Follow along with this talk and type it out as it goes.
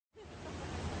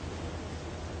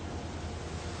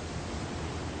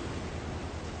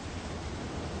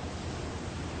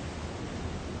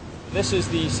This is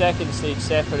the second stage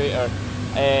separator.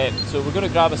 So we're going to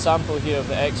grab a sample here of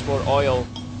the export oil.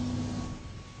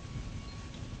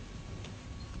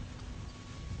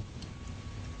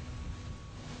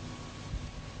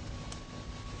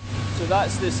 So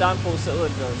that's the sample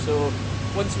cylinder. So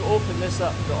once we open this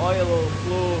up, the oil will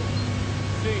flow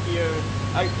through here,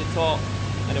 out the top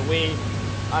and away,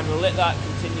 and we'll let that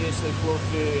continuously flow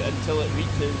through until it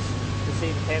reaches the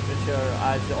same temperature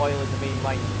as the oil in the main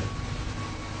line.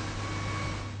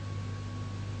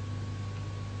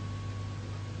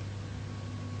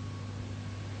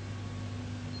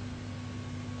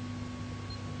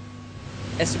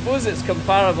 I suppose it's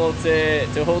comparable to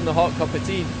holding a hot cup of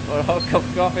tea or a hot cup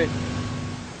of coffee.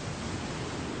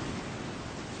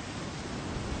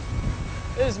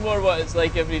 This is more what it's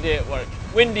like every day at work.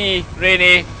 Windy,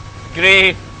 rainy,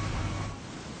 grey.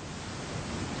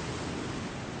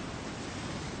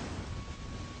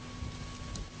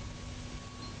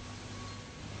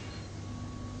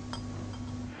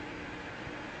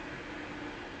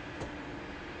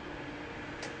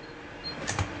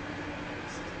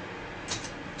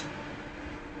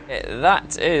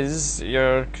 That is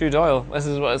your crude oil. This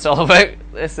is what it's all about.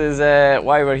 This is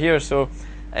why we're here. So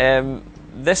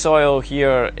this oil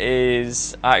here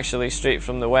is actually straight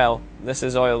from the well. This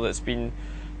is oil that's been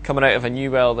coming out of a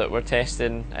new well that we're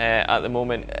testing at the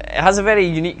moment. It has a very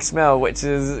unique smell, which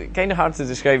is kind of hard to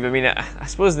describe. I mean, I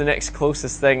suppose the next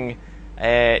closest thing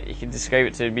you can describe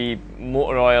it to be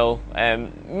motor oil,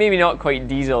 maybe not quite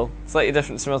diesel, slightly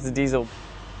different smell to diesel.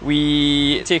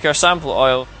 We take our sample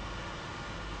oil,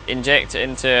 inject it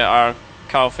into our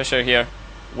Carl Fisher here,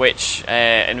 which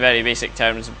in very basic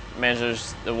terms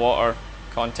measures the water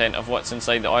content of what's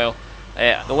inside the oil.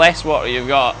 The less water you've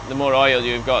got, the more oil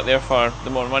you've got, therefore the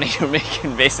more money you're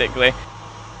making, basically.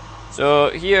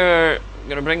 So here I'm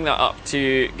going to bring that up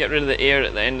to get rid of the air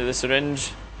at the end of the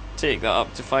syringe, take that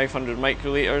up to 500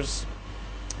 microliters,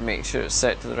 make sure it's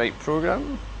set to the right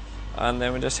program, and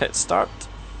then we just hit start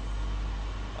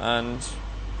and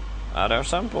add our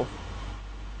sample.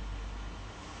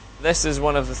 This is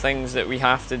one of the things that we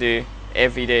have to do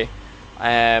every day.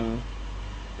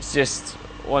 It's just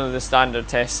one of the standard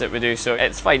tests that we do, so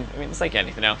it's fine. I mean, it's like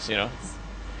anything else, you know.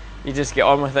 You just get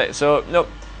on with it. So, nope,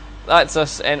 that's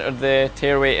us entered the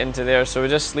tare weight into there, so we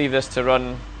just leave this to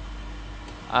run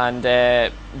and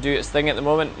do its thing at the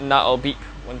moment, and that'll beep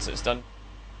once it's done.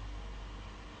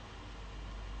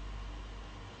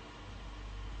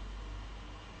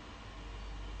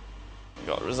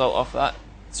 Got a result off that.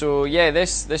 So yeah,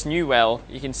 this new well,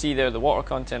 you can see there the water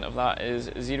content of that is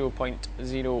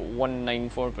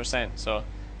 0.0194%, so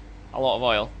a lot of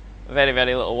oil. Very,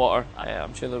 very little water.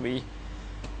 I'm sure they'll be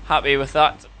happy with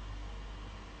that.